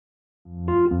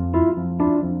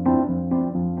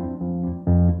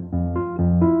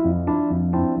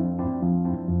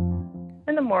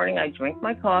morning, I drink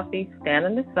my coffee, stand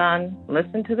in the sun,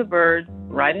 listen to the birds,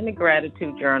 write in a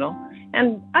gratitude journal,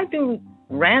 and I do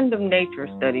random nature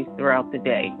studies throughout the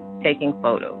day, taking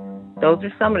photos. Those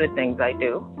are some of the things I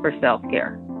do for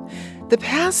self-care. The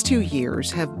past 2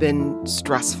 years have been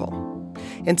stressful.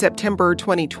 In September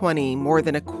 2020, more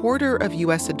than a quarter of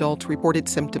U.S. adults reported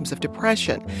symptoms of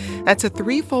depression. That's a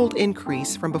threefold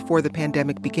increase from before the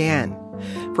pandemic began.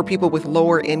 For people with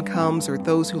lower incomes or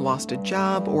those who lost a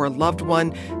job or a loved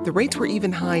one, the rates were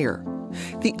even higher.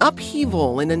 The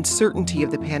upheaval and uncertainty of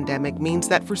the pandemic means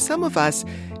that for some of us,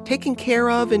 taking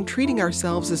care of and treating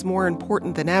ourselves is more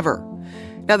important than ever.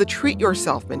 Now, the treat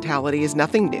yourself mentality is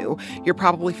nothing new. You're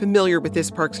probably familiar with this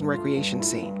Parks and Recreation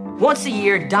scene. Once a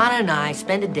year, Donna and I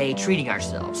spend a day treating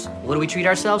ourselves. What do we treat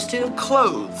ourselves to?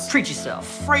 Clothes. Treat yourself.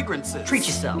 Fragrances. Treat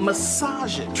yourself.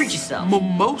 Massages. Treat yourself.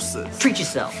 Mimosas. Treat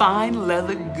yourself. Fine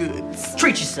leather goods.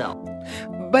 Treat yourself.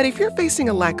 But if you're facing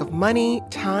a lack of money,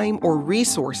 time, or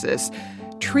resources,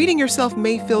 treating yourself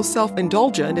may feel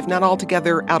self-indulgent, if not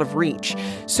altogether out of reach.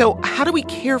 So how do we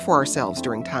care for ourselves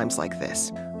during times like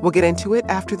this? We'll get into it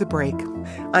after the break.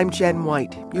 I'm Jen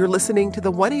White. You're listening to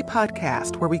the 1A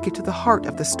podcast, where we get to the heart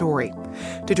of the story.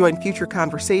 To join future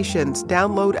conversations,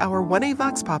 download our 1A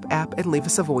Vox Pop app and leave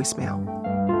us a voicemail.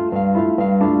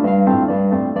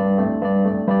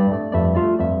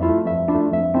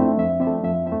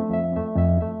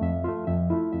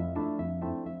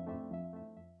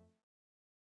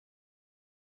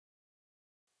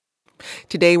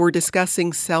 Today we're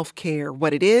discussing self-care,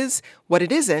 what it is, what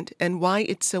it isn't, and why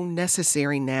it's so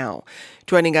necessary now.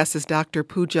 Joining us is Dr.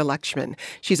 Pooja Lakshman.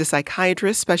 She's a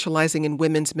psychiatrist specializing in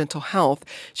women's mental health.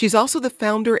 She's also the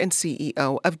founder and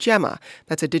CEO of Gemma.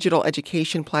 That's a digital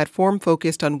education platform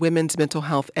focused on women's mental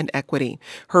health and equity.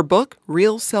 Her book,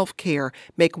 Real Self-Care,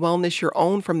 Make Wellness Your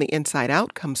Own from the Inside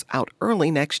Out, comes out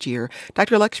early next year.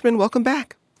 Dr. Lakshman, welcome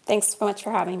back. Thanks so much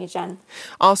for having me, Jen.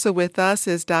 Also with us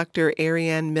is Dr.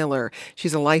 Ariane Miller.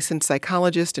 She's a licensed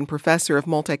psychologist and professor of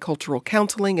multicultural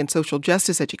counseling and social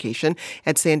justice education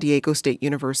at San Diego State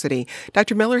University.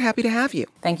 Dr. Miller, happy to have you.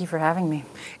 Thank you for having me.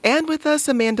 And with us,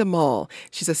 Amanda Mull.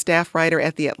 She's a staff writer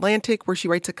at The Atlantic, where she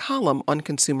writes a column on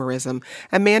consumerism.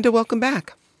 Amanda, welcome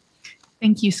back.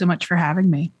 Thank you so much for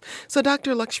having me. So,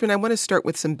 Dr. Lakshman, I want to start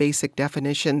with some basic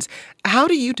definitions. How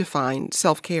do you define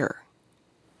self-care?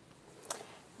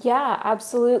 Yeah,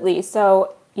 absolutely.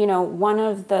 So, one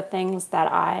of the things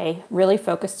that I really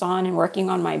focused on in working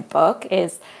on my book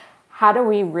is how do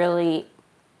we really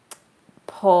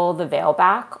pull the veil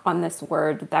back on this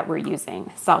word that we're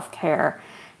using, self-care.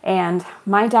 And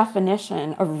my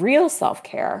definition of real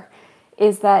self-care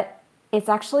is that it's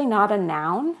actually not a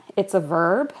noun, it's a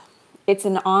verb. It's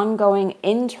an ongoing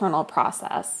internal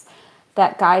process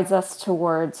that guides us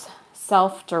towards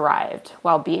self-derived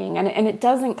well-being. And it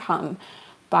doesn't come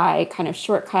by kind of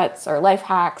shortcuts or life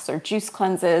hacks or juice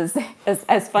cleanses,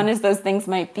 as fun as those things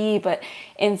might be, but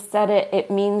instead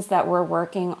it means that we're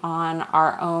working on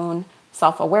our own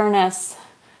self-awareness,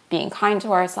 being kind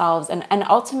to ourselves, and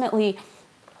ultimately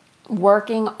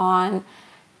working on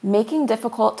making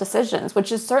difficult decisions, which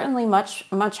is certainly much,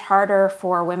 much harder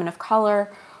for women of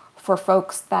color, for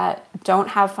folks that don't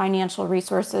have financial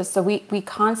resources. So we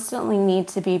constantly need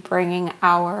to be bringing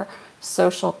our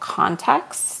social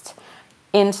context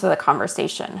into the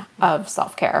conversation of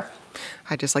self-care.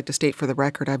 I'd just like to state for the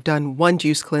record, I've done one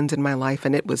juice cleanse in my life,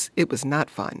 and it was not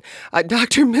fun.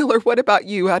 Dr. Miller, what about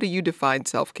you? How do you define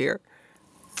self-care?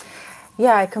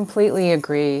 Yeah, I completely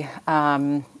agree.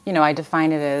 I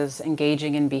define it as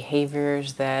engaging in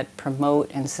behaviors that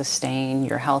promote and sustain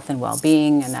your health and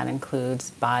well-being, and that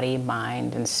includes body,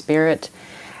 mind, and spirit,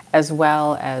 as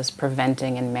well as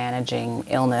preventing and managing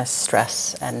illness,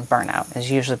 stress, and burnout is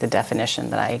usually the definition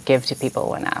that I give to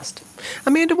people when asked.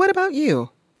 Amanda, what about you?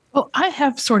 Well, I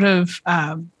have sort of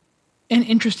an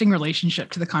interesting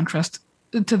relationship to the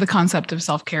concept of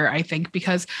self-care, I think,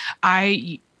 because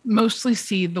I mostly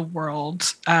see the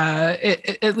world,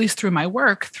 at least through my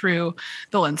work, through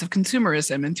the lens of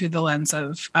consumerism and through the lens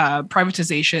of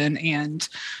privatization and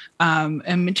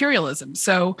materialism.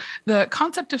 So the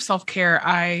concept of self-care,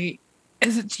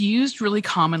 as it's used really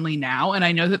commonly now, and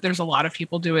I know that there's a lot of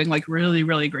people doing like really,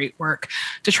 really great work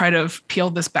to try to peel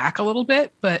this back a little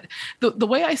bit, but the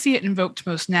way I see it invoked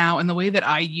most now, and the way that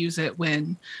I use it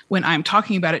when I'm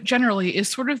talking about it generally, is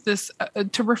sort of this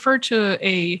to refer to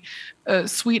a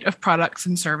suite of products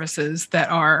and services that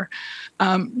are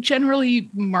generally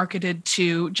marketed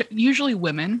to usually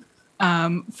women,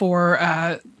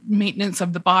 for maintenance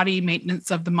of the body, maintenance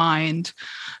of the mind.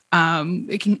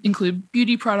 It can include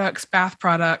beauty products, bath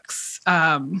products,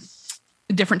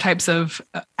 different types of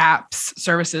apps,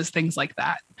 services, things like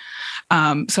that.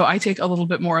 So I take a little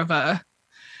bit more of a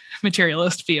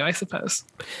materialist view, I suppose.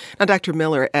 Now, Dr.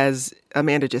 Miller, as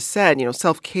Amanda just said,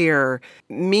 self-care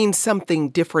means something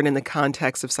different in the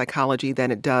context of psychology than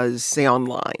it does, say,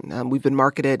 online. We've been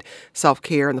marketed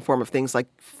self-care in the form of things like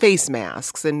face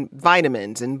masks and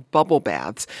vitamins and bubble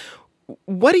baths.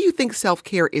 What do you think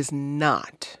self-care is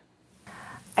not?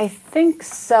 I think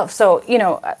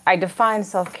I define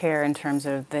self-care in terms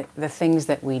of the things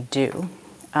that we do,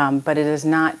 but it is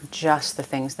not just the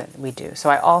things that we do. So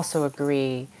I also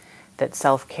agree that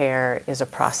self-care is a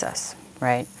process,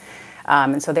 right?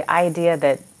 And so the idea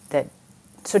that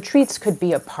treats could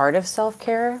be a part of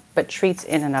self-care, but treats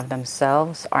in and of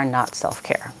themselves are not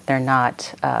self-care. They're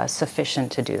not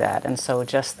sufficient to do that. And so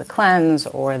just the cleanse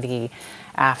or the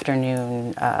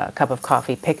afternoon cup of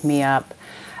coffee pick-me-up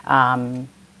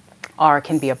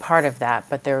can be a part of that,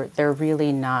 but they're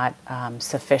really not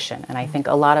sufficient. And I think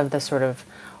a lot of the sort of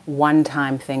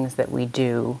one-time things that we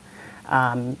do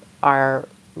are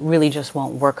really just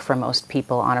won't work for most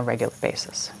people on a regular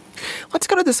basis. Let's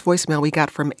go to this voicemail we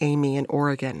got from Amy in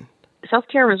Oregon.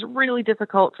 Self-care was really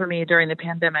difficult for me during the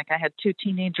pandemic. I had 2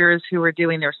 teenagers who were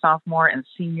doing their sophomore and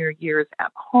senior years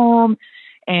at home,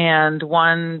 and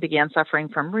one began suffering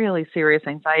from really serious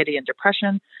anxiety and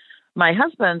depression. My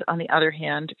husband, on the other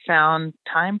hand, found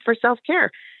time for self-care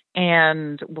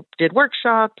and did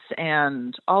workshops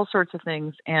and all sorts of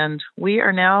things, and we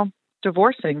are now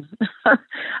divorcing.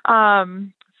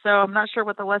 So I'm not sure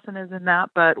what the lesson is in that,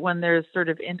 but when there's sort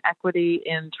of inequity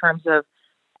in terms of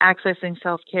accessing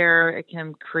self-care, it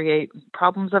can create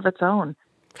problems of its own.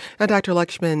 Now, Dr.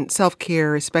 Lakshman,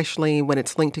 self-care, especially when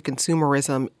it's linked to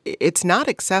consumerism, it's not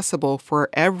accessible for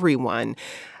everyone.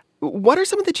 What are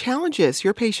some of the challenges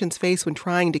your patients face when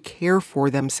trying to care for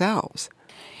themselves?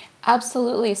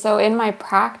 Absolutely. So in my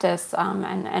practice,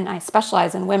 and I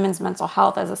specialize in women's mental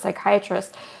health as a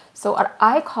psychiatrist, so what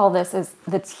I call this is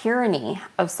the tyranny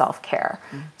of self-care.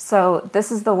 So this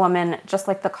is the woman, just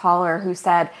like the caller, who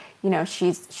said,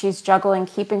 she's juggling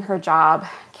keeping her job,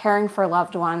 caring for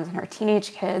loved ones and her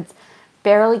teenage kids,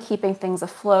 barely keeping things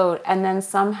afloat, and then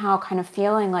somehow kind of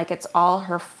feeling like it's all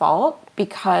her fault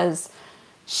because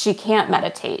she can't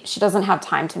meditate. She doesn't have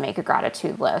time to make a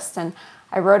gratitude list. And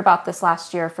I wrote about this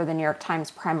last year for the New York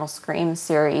Times Primal Scream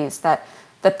series, that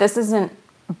this isn't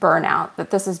burnout,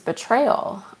 that this is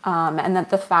betrayal, and that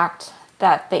the fact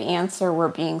that the answer we're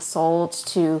being sold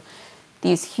to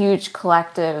these huge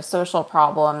collective social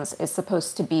problems is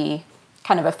supposed to be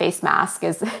kind of a face mask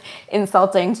is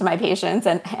insulting to my patients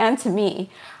and to me.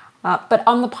 But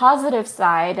on the positive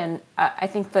side, and I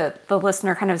think the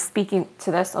listener kind of speaking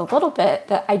to this a little bit,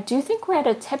 that I do think we're at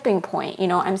a tipping point.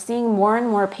 I'm seeing more and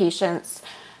more patients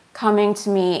coming to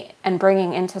me and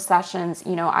bringing into sessions,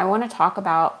 I want to talk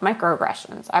about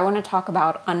microaggressions. I want to talk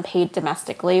about unpaid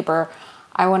domestic labor.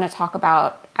 I want to talk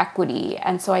about equity.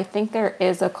 And so I think there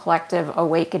is a collective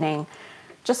awakening,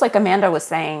 just like Amanda was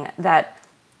saying, that,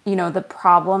 the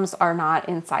problems are not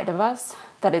inside of us,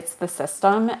 that it's the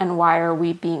system, and why are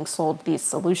we being sold these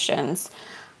solutions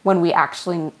when we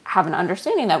actually have an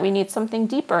understanding that we need something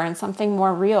deeper and something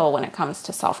more real when it comes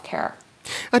to self-care.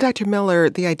 Dr.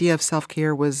 Miller, the idea of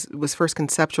self-care was first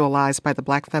conceptualized by the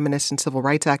Black feminist and civil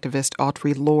rights activist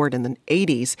Audre Lorde in the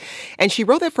 80s. And she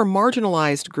wrote that for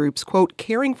marginalized groups, quote,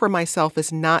 caring for myself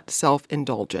is not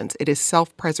self-indulgence. It is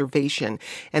self-preservation.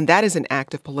 And that is an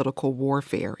act of political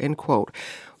warfare, end quote.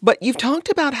 But you've talked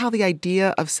about how the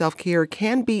idea of self-care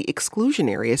can be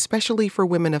exclusionary, especially for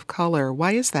women of color.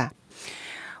 Why is that?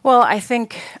 Well, I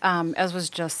think, as was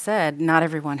just said, not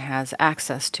everyone has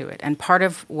access to it. And part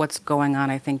of what's going on,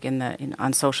 I think,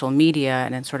 on social media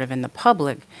and in the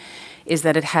public is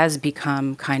that it has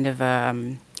become kind of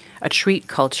a treat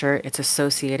culture. It's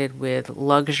associated with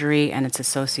luxury and it's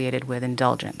associated with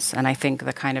indulgence. And I think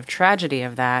the kind of tragedy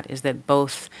of that is that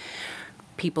both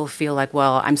people feel like,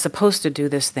 well, I'm supposed to do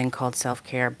this thing called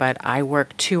self-care, but I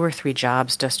work 2 or 3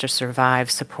 jobs just to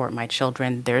survive, support my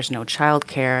children. There's no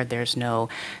childcare. There's no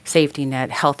safety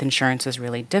net. Health insurance is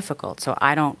really difficult. So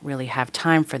I don't really have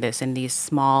time for this. And these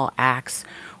small acts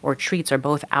or treats are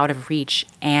both out of reach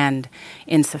and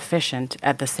insufficient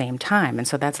at the same time. And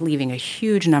so that's leaving a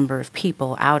huge number of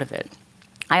people out of it.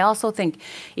 I also think,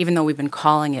 even though we've been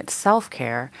calling it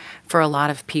self-care, for a lot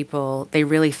of people, they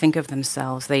really think of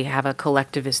themselves, they have a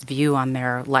collectivist view on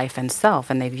their life and self,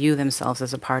 and they view themselves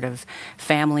as a part of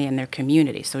family and their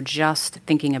community. So just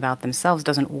thinking about themselves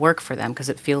doesn't work for them because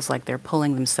it feels like they're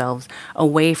pulling themselves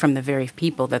away from the very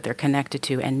people that they're connected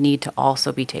to and need to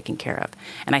also be taken care of.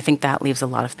 And I think that leaves a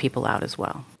lot of people out as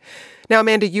well. Now,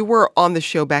 Amanda, you were on the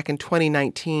show back in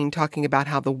 2019 talking about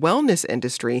how the wellness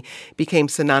industry became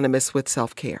synonymous with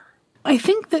self-care. I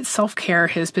think that self-care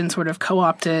has been sort of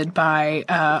co-opted by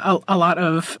a lot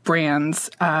of brands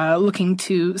looking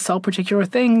to sell particular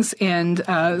things and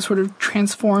sort of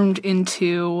transformed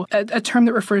into a term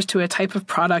that refers to a type of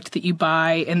product that you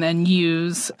buy and then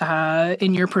use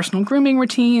in your personal grooming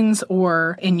routines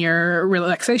or in your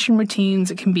relaxation routines.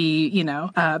 It can be,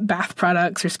 bath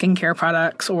products or skincare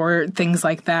products or things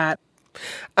like that.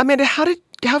 Amanda, how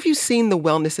have you seen the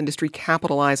wellness industry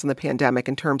capitalize on the pandemic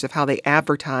in terms of how they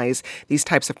advertise these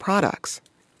types of products?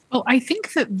 Well, I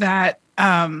think that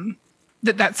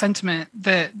sentiment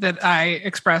that I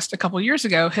expressed a couple of years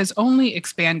ago has only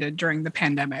expanded during the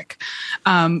pandemic.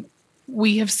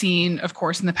 We have seen, of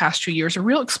course, in the past 2 years, a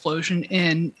real explosion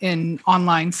in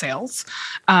online sales.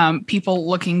 People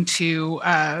looking to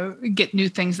get new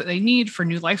things that they need for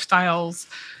new lifestyles,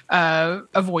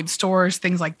 avoid stores,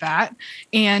 things like that.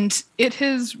 And it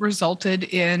has resulted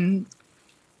in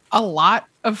a lot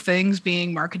of things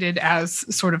being marketed as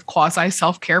sort of quasi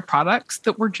self-care products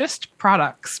that were just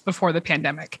products before the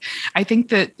pandemic. I think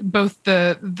that both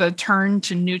the turn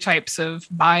to new types of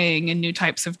buying and new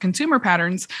types of consumer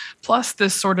patterns, plus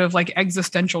this sort of like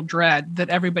existential dread that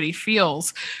everybody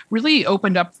feels, really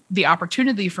opened up the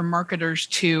opportunity for marketers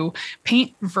to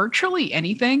paint virtually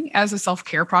anything as a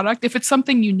self-care product. If it's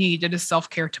something you need, it is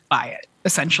self-care to buy it,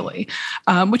 essentially,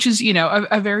 which is,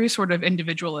 a very sort of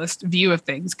individualist view of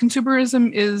things.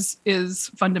 Consumerism is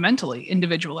fundamentally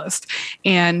individualist.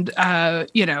 And,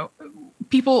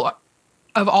 people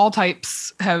of all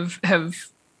types have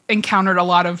encountered a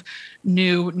lot of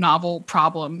new novel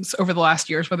problems over the last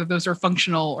years, whether those are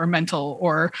functional or mental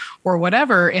or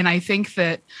whatever. And I think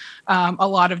that a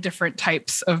lot of different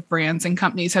types of brands and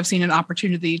companies have seen an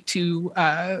opportunity to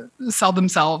sell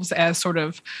themselves as sort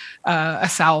of a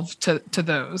salve to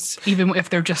those, even if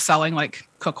they're just selling like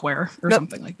cookware or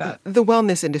something like that. The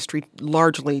wellness industry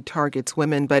largely targets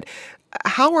women, but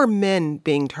how are men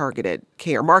being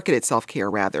marketed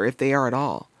self-care rather, if they are at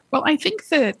all? Well, I think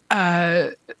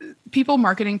that people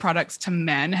marketing products to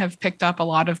men have picked up a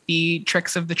lot of the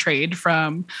tricks of the trade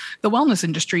from the wellness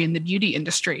industry and the beauty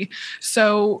industry.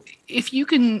 So if you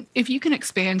can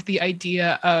expand the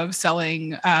idea of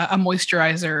selling a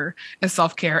moisturizer as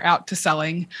self-care out to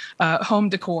selling home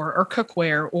decor or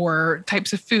cookware or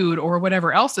types of food or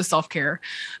whatever else is self-care,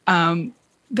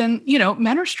 then,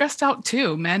 men are stressed out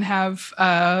too. Men have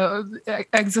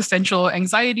existential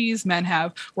anxieties. Men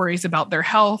have worries about their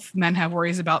health. Men have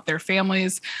worries about their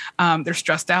families. They're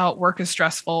stressed out. Work is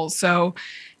stressful. So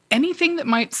anything that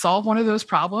might solve one of those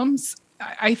problems,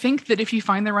 I think that if you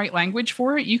find the right language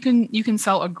for it, you can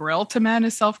sell a grill to men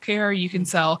as self-care. You can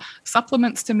sell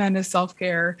supplements to men as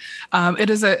self-care. It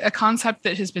is a concept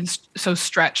that has been so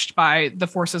stretched by the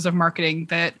forces of marketing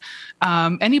that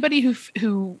anybody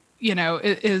who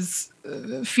is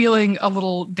feeling a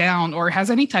little down or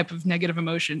has any type of negative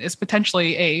emotion is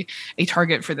potentially a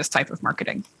target for this type of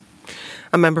marketing.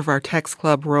 A member of our text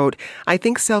club wrote, "I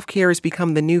think self-care has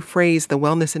become the new phrase the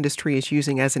wellness industry is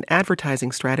using as an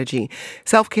advertising strategy.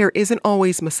 Self-care isn't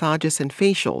always massages and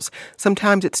facials.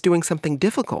 Sometimes it's doing something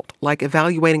difficult, like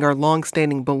evaluating our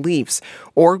long-standing beliefs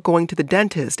or going to the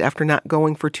dentist after not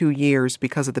going for 2 years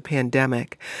because of the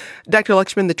pandemic." Dr.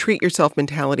 Lexman, the treat yourself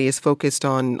mentality is focused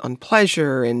on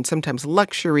pleasure and sometimes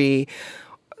luxury.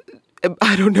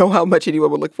 I don't know how much anyone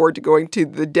would look forward to going to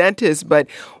the dentist, but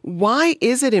why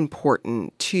is it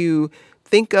important to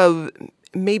think of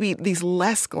maybe these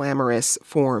less glamorous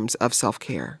forms of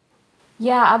self-care?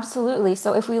 Yeah, absolutely.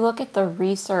 So if we look at the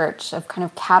research of kind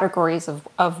of categories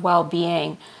of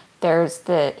well-being, there's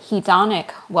the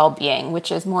hedonic well-being,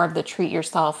 which is more of the treat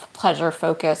yourself,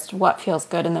 pleasure-focused, what feels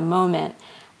good in the moment.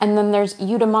 And then there's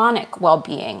eudaimonic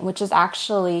well-being, which is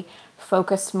actually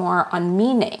focused more on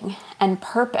meaning and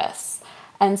purpose.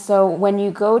 And so when you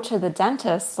go to the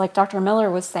dentist, like Dr. Miller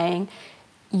was saying,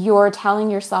 you're telling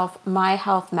yourself, my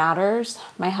health matters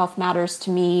to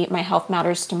me, my health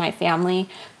matters to my family,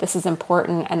 this is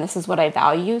important, and this is what I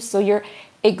value. So you're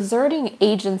exerting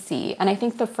agency. And I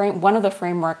think one of the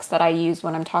frameworks that I use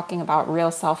when I'm talking about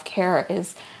real self-care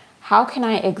is, how can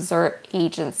I exert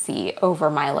agency over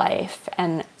my life?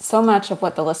 And so much of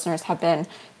what the listeners have been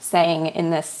saying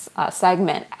in this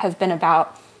segment has been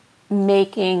about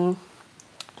making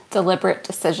deliberate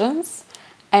decisions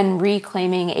and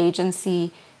reclaiming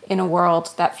agency in a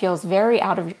world that feels very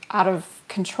out of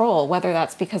control, whether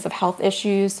that's because of health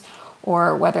issues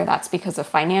or whether that's because of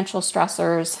financial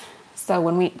stressors. So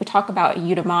when we talk about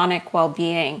eudaimonic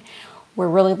well-being, we're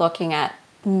really looking at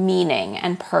meaning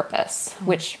and purpose,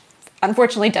 which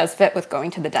unfortunately does fit with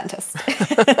going to the dentist.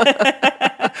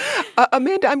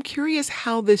 Amanda, I'm curious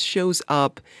how this shows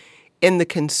up in the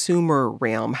consumer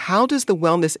realm. How does the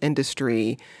wellness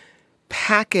industry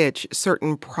package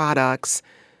certain products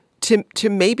to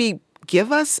maybe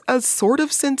give us a sort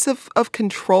of sense of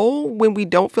control when we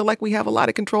don't feel like we have a lot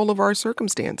of control over our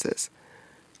circumstances?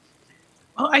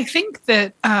 Well, I think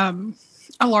that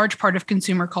a large part of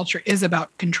consumer culture is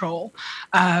about control,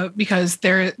 because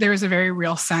there is a very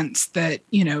real sense that,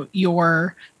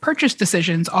 your purchase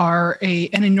decisions are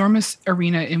an enormous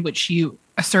arena in which you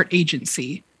assert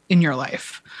agency in your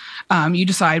life. You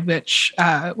decide which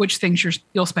things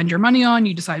you'll spend your money on.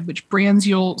 You decide which brands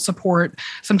you'll support.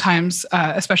 Sometimes,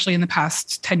 especially in the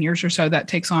past 10 years or so, that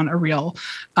takes on a real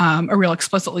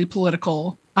explicitly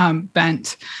political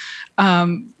bent.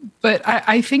 But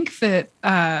I think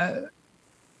that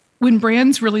when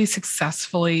brands really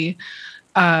successfully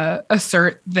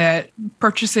assert that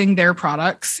purchasing their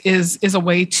products is a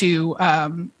way to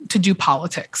do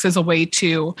politics, is a way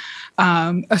to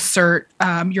assert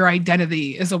your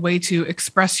identity, is a way to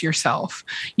express yourself,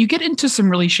 you get into some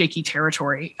really shaky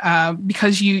territory,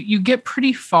 because you get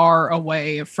pretty far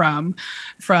away from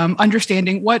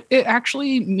understanding what it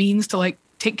actually means to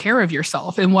take care of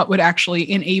yourself and what would actually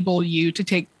enable you to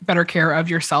take better care of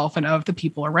yourself and of the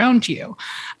people around you.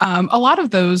 A lot of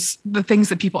the things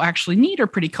that people actually need are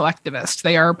pretty collectivist.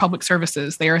 They are public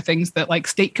services. They are things that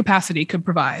state capacity could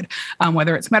provide,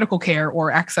 whether it's medical care or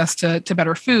access to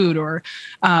better food, or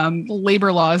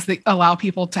labor laws that allow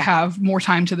people to have more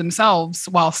time to themselves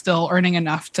while still earning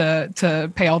enough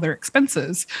to pay all their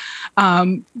expenses.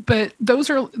 But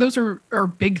those are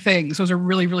big things. Those are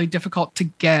really, really difficult to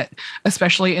get,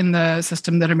 especially in the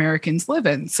system that Americans live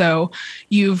in. So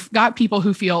you've got people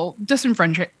who feel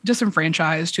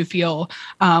disenfranchised, who feel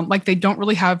like they don't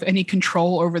really have any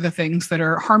control over the things that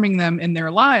are harming them in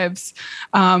their lives.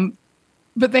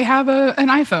 But they have an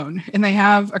iPhone and they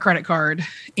have a credit card,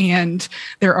 and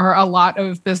there are a lot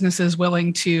of businesses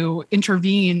willing to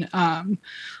intervene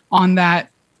on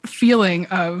that feeling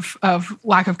of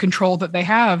lack of control that they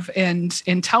have, and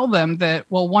tell them that,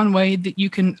 well, one way that you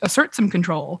can assert some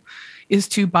control is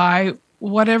to buy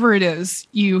whatever it is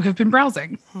you have been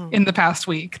browsing in the past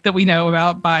week that we know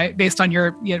about based on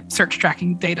your search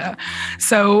tracking data.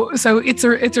 So it's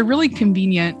a really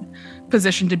convenient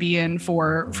position to be in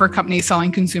for companies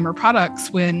selling consumer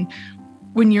products when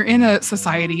you're in a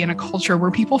society and a culture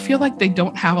where people feel like they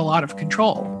don't have a lot of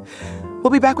control. We'll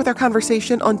be back with our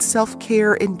conversation on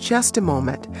self-care in just a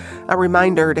moment. A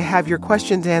reminder to have your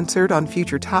questions answered on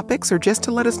future topics, or just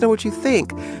to let us know what you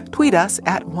think. Tweet us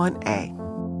at 1A.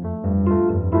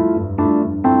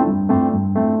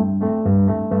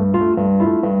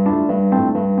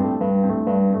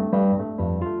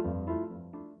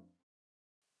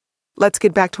 Let's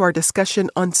get back to our discussion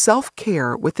on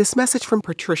self-care with this message from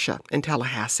Patricia in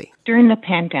Tallahassee. During the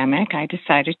pandemic, I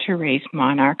decided to raise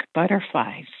monarch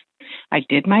butterflies. I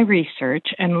did my research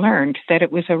and learned that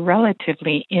it was a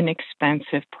relatively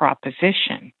inexpensive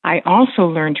proposition. I also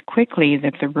learned quickly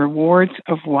that the rewards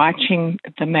of watching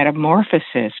the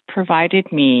metamorphosis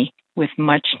provided me with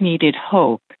much-needed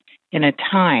hope in a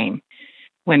time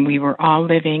when we were all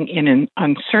living in an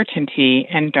uncertainty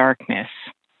and darkness.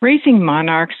 Raising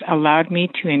monarchs allowed me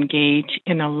to engage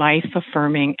in a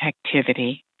life-affirming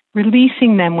activity.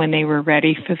 Releasing them when they were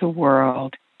ready for the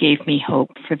world gave me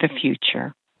hope for the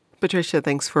future. Patricia,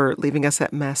 thanks for leaving us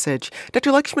that message. Dr.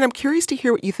 Lekshman, I'm curious to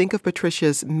hear what you think of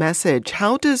Patricia's message.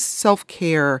 How does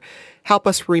self-care help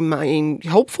us remain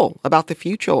hopeful about the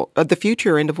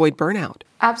future and avoid burnout?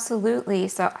 Absolutely.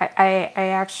 So I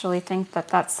actually think that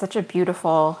that's such a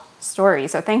beautiful story.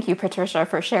 So thank you, Patricia,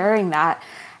 for sharing that.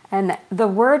 And the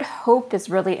word hope is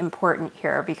really important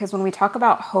here, because when we talk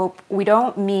about hope, we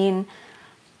don't mean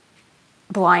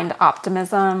blind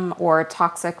optimism or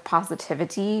toxic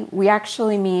positivity. We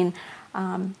actually mean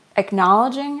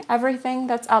acknowledging everything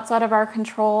that's outside of our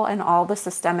control and all the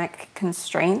systemic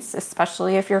constraints,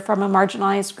 especially if you're from a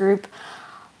marginalized group.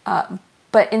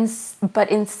 But in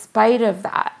spite of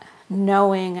that,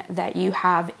 knowing that you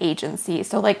have agency.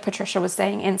 So like Patricia was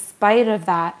saying, in spite of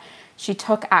that, she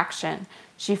took action.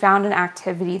 She found an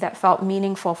activity that felt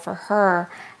meaningful for her,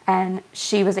 and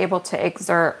she was able to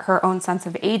exert her own sense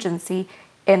of agency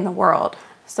in the world.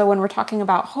 So when we're talking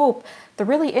about hope, there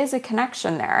really is a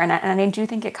connection there. And I do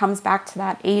think it comes back to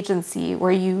that agency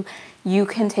where you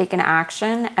can take an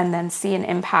action and then see an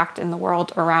impact in the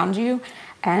world around you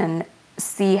and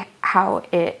see how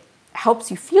it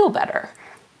helps you feel better.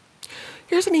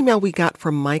 Here's an email we got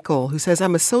from Michael who says,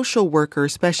 I'm a social worker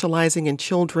specializing in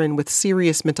children with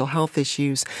serious mental health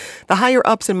issues. The higher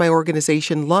ups in my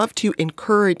organization love to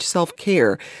encourage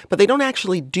self-care, but they don't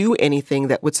actually do anything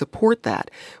that would support that.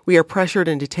 We are pressured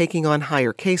into taking on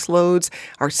higher caseloads.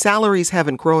 Our salaries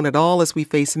haven't grown at all as we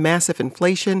face massive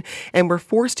inflation, and we're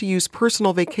forced to use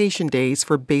personal vacation days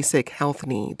for basic health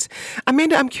needs.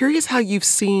 Amanda, I'm curious how you've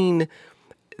seen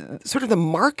sort of the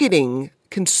marketing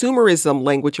consumerism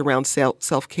language around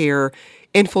self-care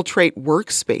infiltrate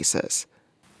workspaces.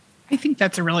 I think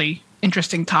that's a really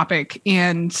interesting topic,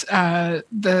 and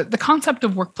the concept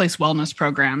of workplace wellness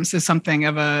programs is something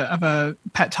of a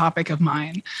pet topic of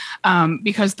mine,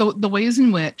 because the ways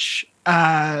in which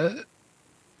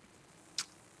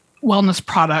wellness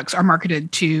products are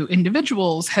marketed to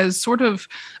individuals has sort of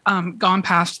gone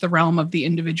past the realm of the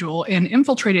individual and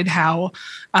infiltrated how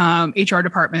HR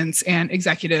departments and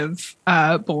executive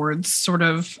boards sort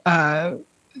of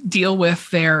deal with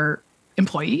their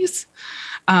employees.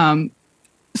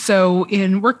 So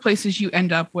in workplaces, you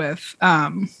end up with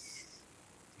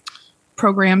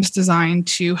programs designed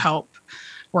to help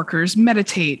workers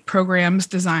meditate, programs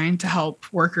designed to help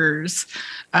workers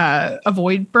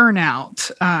avoid burnout,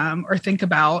 or think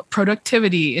about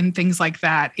productivity and things like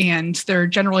that. And they're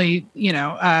generally,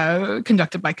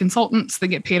 conducted by consultants. They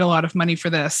get paid a lot of money for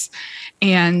this.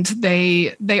 And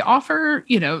they offer,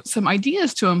 some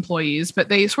ideas to employees, but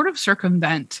they sort of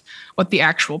circumvent what the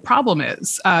actual problem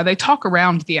is. They talk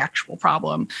around the actual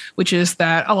problem, which is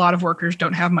that a lot of workers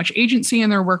don't have much agency in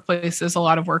their workplaces. A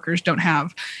lot of workers don't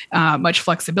have much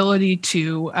flexibility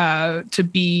to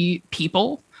be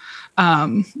people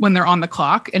when they're on the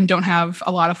clock, and don't have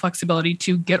a lot of flexibility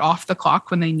to get off the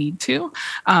clock when they need to.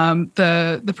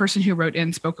 The person who wrote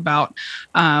in spoke about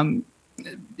having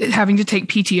to take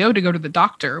PTO to go to the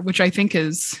doctor, which I think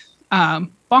is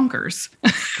bonkers,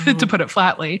 to put it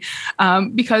flatly,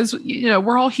 because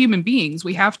we're all human beings.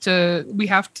 We have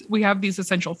these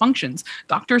essential functions.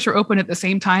 Doctors are open at the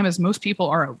same time as most people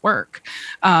are at work.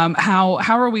 How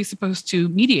are we supposed to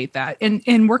mediate that? In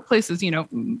workplaces,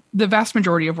 the vast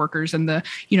majority of workers in the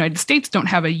United States don't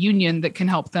have a union that can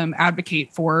help them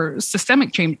advocate for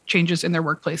systemic changes in their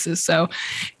workplaces. So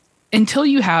until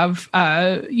you have,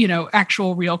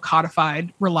 actual, real,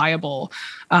 codified, reliable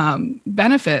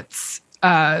benefits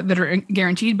that are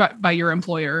guaranteed by your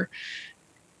employer,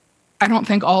 I don't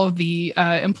think all of the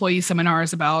employee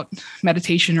seminars about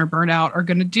meditation or burnout are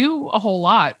going to do a whole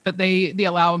lot, but they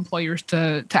allow employers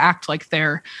to act like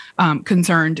they're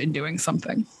concerned in doing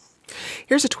something.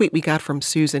 Here's a tweet we got from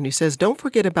Susan who says, don't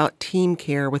forget about team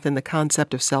care within the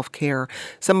concept of self-care.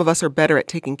 Some of us are better at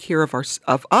taking care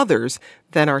of others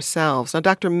than ourselves. Now,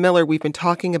 Dr. Miller, we've been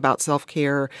talking about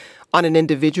self-care on an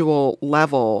individual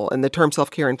level, and the term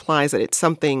self-care implies that it's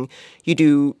something you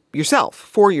do yourself,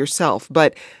 for yourself.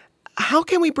 But how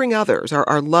can we bring others,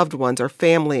 our loved ones, our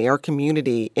family, our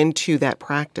community into that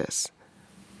practice?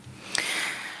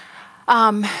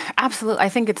 Absolutely. I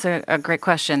think it's a great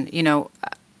question.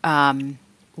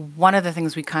 One of the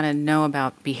things we kind of know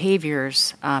about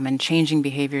behaviors and changing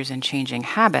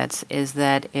habits is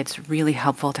that it's really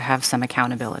helpful to have some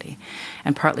accountability.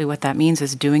 And partly what that means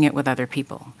is doing it with other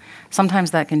people.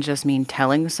 Sometimes that can just mean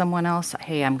telling someone else,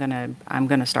 hey, I'm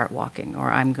gonna start walking,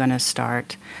 or I'm gonna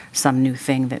start some new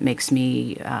thing that makes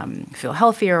me feel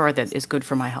healthier or that is good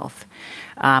for my health.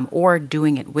 Or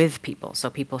doing it with people. So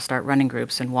people start running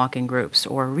groups and walking groups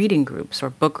or reading groups or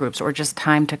book groups or just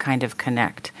time to kind of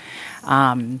connect.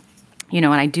 And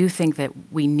I do think that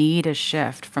we need a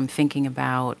shift from thinking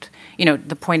about,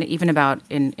 the point even about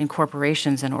in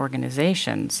corporations and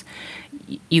organizations,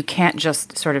 you can't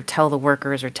just sort of tell the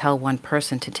workers or tell one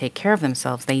person to take care of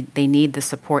themselves. They need the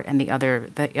support and the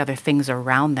other things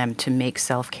around them to make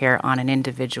self-care on an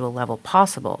individual level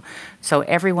possible. So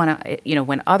everyone,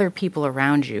 when other people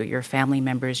around you, your family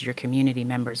members, your community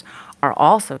members, are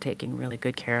also taking really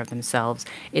good care of themselves,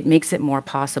 it makes it more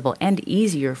possible and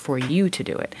easier for you to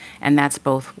do it. And that's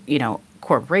both,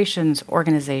 corporations,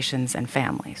 organizations, and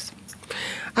families.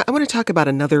 I want to talk about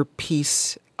another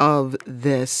piece of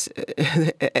this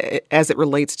as it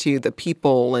relates to the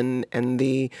people and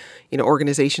the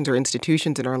organizations or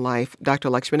institutions in our life, Dr.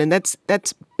 Lakshman, and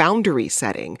that's boundary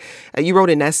setting. You wrote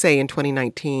an essay in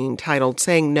 2019 titled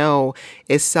 "Saying No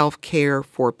is Self-Care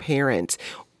for Parents."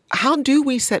 How do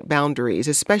we set boundaries,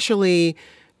 especially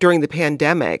during the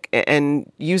pandemic,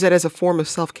 and use that as a form of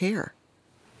self-care?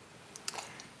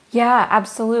 Yeah,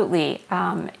 absolutely.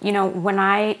 When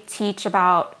I teach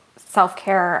about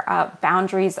self-care,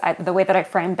 boundaries, the way that I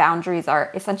frame boundaries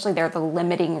are essentially they're the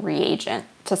limiting reagent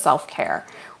to self-care.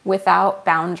 Without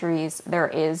boundaries, there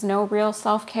is no real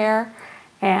self-care.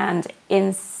 And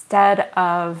instead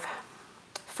of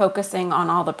focusing on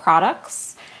all the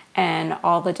products and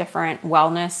all the different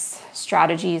wellness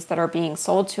strategies that are being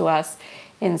sold to us,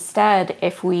 instead,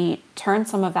 if we turn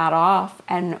some of that off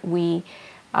and we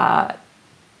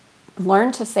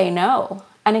learn to say no.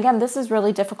 And again, this is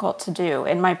really difficult to do.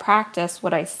 In my practice,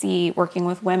 what I see working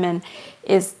with women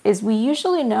is we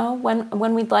usually know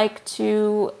when we'd like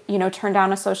to, turn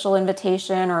down a social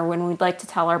invitation, or when we'd like to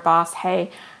tell our boss,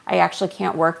 hey, I actually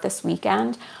can't work this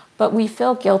weekend, but we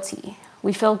feel guilty.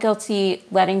 We feel guilty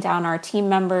letting down our team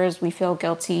members. We feel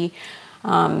guilty,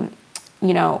 hurting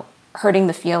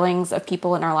the feelings of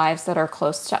people in our lives that are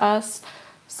close to us.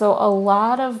 So a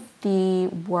lot of the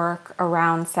work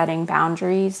around setting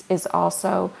boundaries is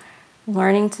also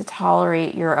learning to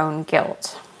tolerate your own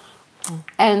guilt.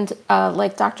 And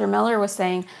like Dr. Miller was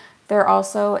saying, there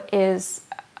also is,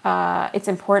 it's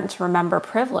important to remember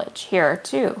privilege here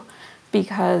too,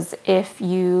 because if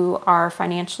you are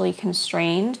financially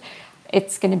constrained,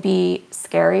 it's going to be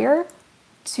scarier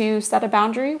to set a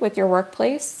boundary with your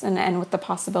workplace and with the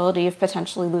possibility of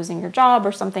potentially losing your job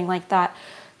or something like that.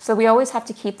 So we always have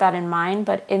to keep that in mind.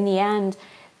 But in the end,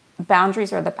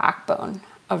 boundaries are the backbone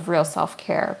of real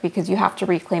self-care, because you have to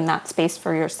reclaim that space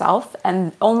for yourself.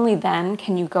 And only then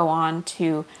can you go on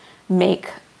to make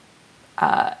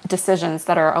decisions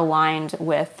that are aligned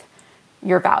with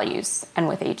your values and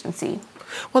with agency.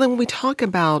 Well, then when we talk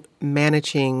about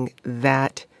managing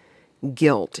that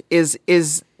guilt,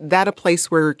 is that a place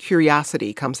where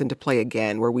curiosity comes into play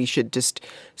again, where we should just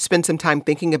spend some time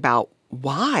thinking about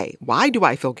why do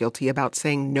I feel guilty about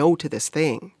saying no to this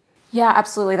thing? Yeah,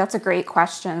 absolutely. That's a great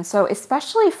question. So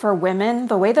especially for women,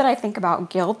 the way that I think about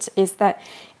guilt is that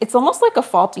it's almost like a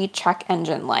faulty check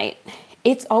engine light.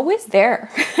 It's always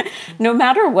there, no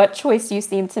matter what choice you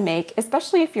seem to make,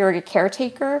 especially if you're a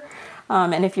caretaker.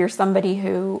 And if you're somebody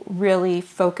who really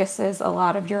focuses a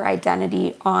lot of your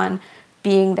identity on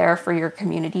being there for your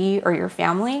community or your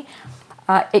family,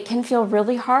 it can feel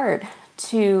really hard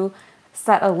to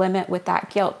set a limit with that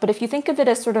guilt. But if you think of it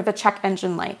as sort of a check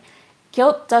engine light,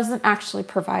 guilt doesn't actually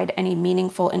provide any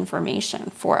meaningful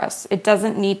information for us. It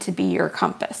doesn't need to be your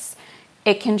compass.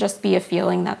 It can just be a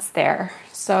feeling that's there.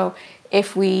 So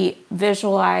if we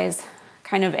visualize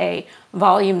kind of a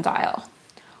volume dial,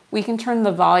 we can turn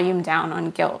the volume down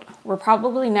on guilt. We're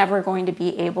probably never going to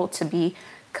be able to be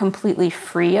completely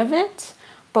free of it,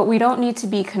 but we don't need to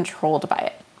be controlled by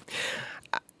it.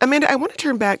 Amanda, I want to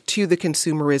turn back to the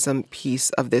consumerism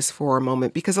piece of this for a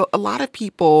moment, because a lot of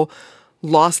people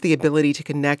lost the ability to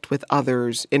connect with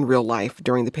others in real life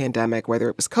during the pandemic, whether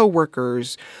it was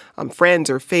coworkers, friends,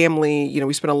 or family.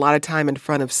 We spent a lot of time in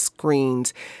front of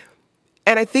screens.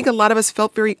 And I think a lot of us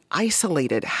felt very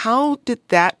isolated. How did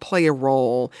that play a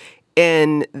role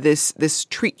in this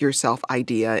treat yourself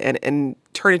idea and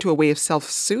turn into a way of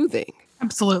self-soothing?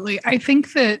 Absolutely. I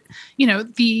think that,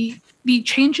 the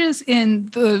changes in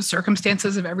the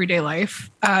circumstances of everyday life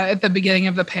at the beginning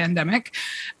of the pandemic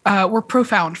were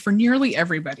profound for nearly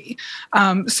everybody.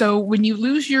 So when you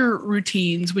lose your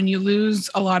routines, when you lose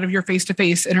a lot of your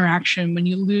face-to-face interaction, when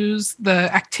you lose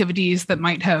the activities that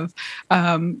might have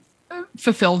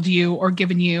fulfilled you or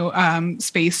given you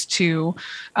space to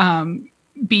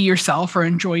be yourself or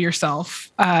enjoy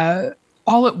yourself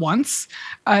all at once,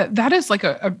 that is like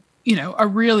a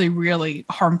really, really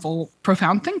harmful,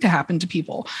 profound thing to happen to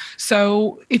people.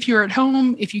 So if you're at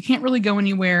home, if you can't really go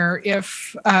anywhere,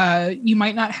 if you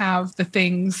might not have the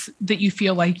things that you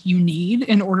feel like you need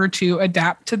in order to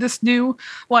adapt to this new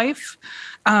life,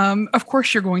 of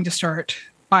course you're going to start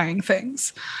buying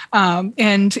things.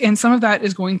 And some of that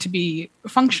is going to be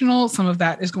functional, some of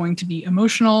that is going to be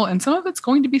emotional, and some of it's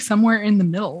going to be somewhere in the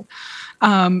middle.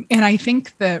 And I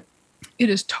think that it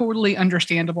is totally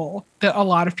understandable that a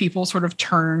lot of people sort of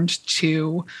turned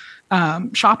to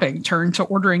shopping, turned to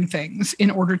ordering things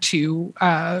in order to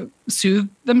soothe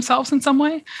themselves in some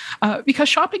way, because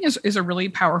shopping is a really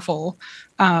powerful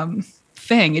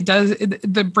thing.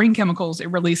 The brain chemicals it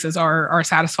releases are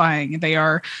satisfying. They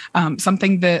are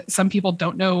something that some people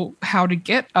don't know how to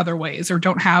get other ways or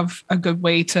don't have a good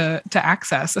way to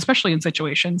access, especially in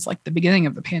situations like the beginning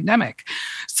of the pandemic.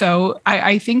 So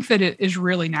I think that it is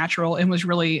really natural and was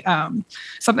really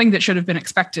something that should have been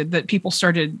expected, that people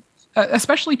started,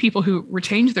 especially people who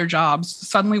retained their jobs,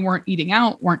 suddenly weren't eating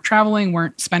out, weren't traveling,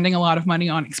 weren't spending a lot of money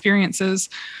on experiences,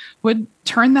 would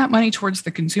turn that money towards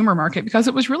the consumer market because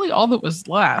it was really all that was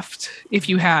left if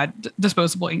you had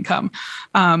disposable income.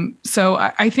 So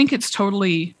I think it's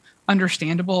totally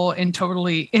understandable and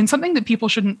something that people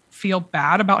shouldn't feel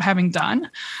bad about having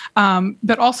done,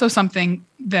 but also something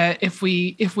that if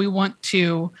we want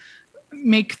to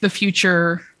make the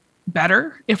future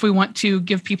better, if we want to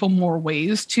give people more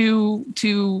ways to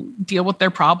deal with their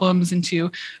problems and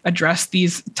to address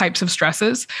these types of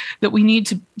stresses, that we need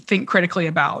to think critically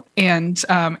about and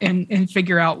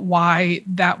figure out why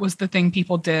that was the thing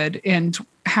people did and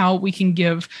how we can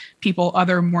give people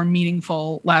other more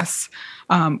meaningful, less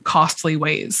costly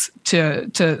ways to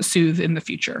soothe in the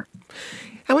future.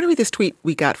 I want to read this tweet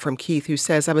we got from Keith, who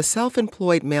says, I'm a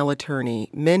self-employed male attorney.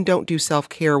 Men don't do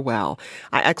self-care well.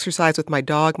 I exercise with my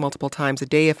dog multiple times a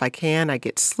day if I can. I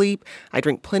get sleep. I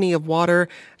drink plenty of water.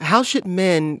 How should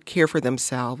men care for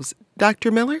themselves? Dr.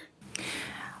 Miller?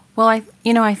 Well, I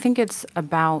think it's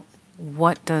about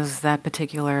what does that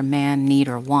particular man need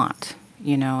or want,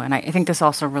 and I think this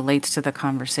also relates to the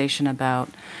conversation about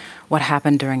what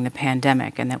happened during the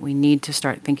pandemic and that we need to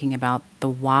start thinking about the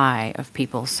why of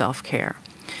people's self-care.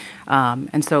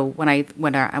 And so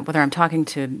whether I'm talking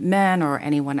to men or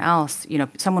anyone else,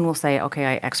 someone will say, okay,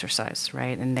 I exercise,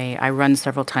 right? And I run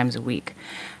several times a week.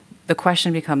 The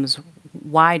question becomes,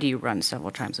 why do you run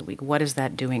several times a week? What is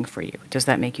that doing for you? Does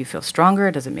that make you feel stronger?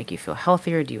 Does it make you feel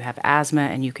healthier? Do you have asthma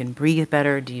and you can breathe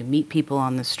better? Do you meet people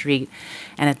on the street?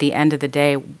 And at the end of the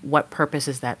day, what purpose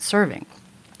is that serving?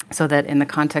 So that in the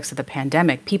context of the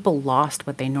pandemic, people lost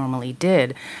what they normally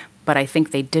did, but I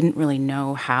think they didn't really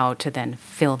know how to then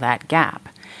fill that gap.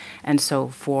 And so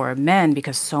for men,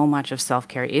 because so much of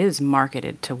self-care is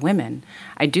marketed to women,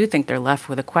 I do think they're left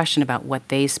with a question about what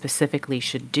they specifically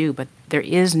should do, but there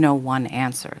is no one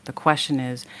answer. The question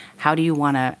is, how do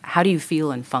you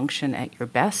feel and function at your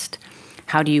best?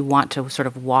 How do you want to sort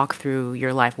of walk through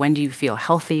your life? When do you feel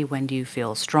healthy? When do you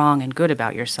feel strong and good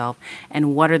about yourself?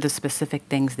 And what are the specific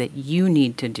things that you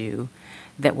need to do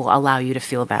that will allow you to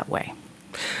feel that way?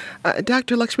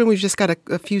 Dr. Lakshman, we've just got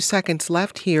a few seconds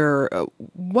left here.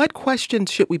 What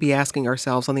questions should we be asking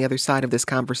ourselves on the other side of this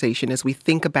conversation as we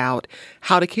think about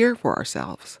how to care for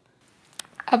ourselves?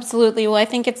 Absolutely. Well, I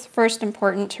think it's first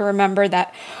important to remember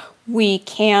that we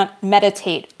can't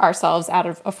meditate ourselves out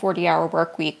of a 40-hour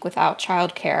work week without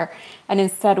childcare. And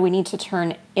instead, we need to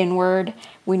turn inward.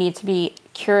 We need to be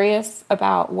curious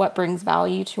about what brings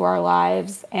value to our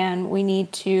lives. And we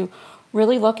need to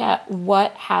really look at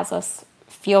what has us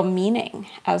feel meaning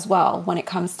as well when it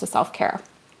comes to self-care.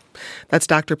 That's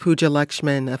Dr. Pooja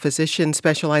Lakshman, a physician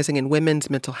specializing in women's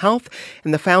mental health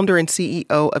and the founder and CEO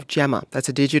of Gemma. That's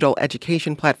a digital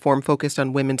education platform focused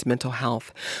on women's mental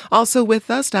health. Also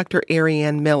with us, Dr.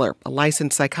 Ariane Miller, a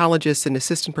licensed psychologist and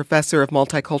assistant professor of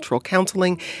multicultural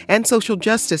counseling and social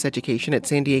justice education at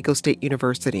San Diego State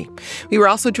University. We were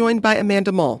also joined by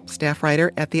Amanda Mull, staff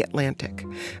writer at The Atlantic.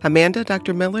 Amanda,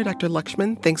 Dr. Miller, Dr.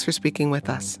 Lakshman, thanks for speaking with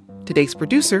us. Today's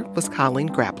producer was Colleen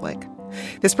Grablich.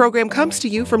 This program comes to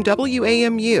you from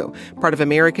WAMU, part of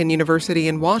American University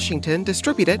in Washington,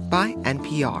 distributed by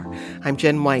NPR. I'm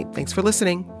Jen White. Thanks for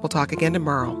listening. We'll talk again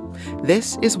tomorrow.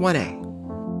 This is 1A.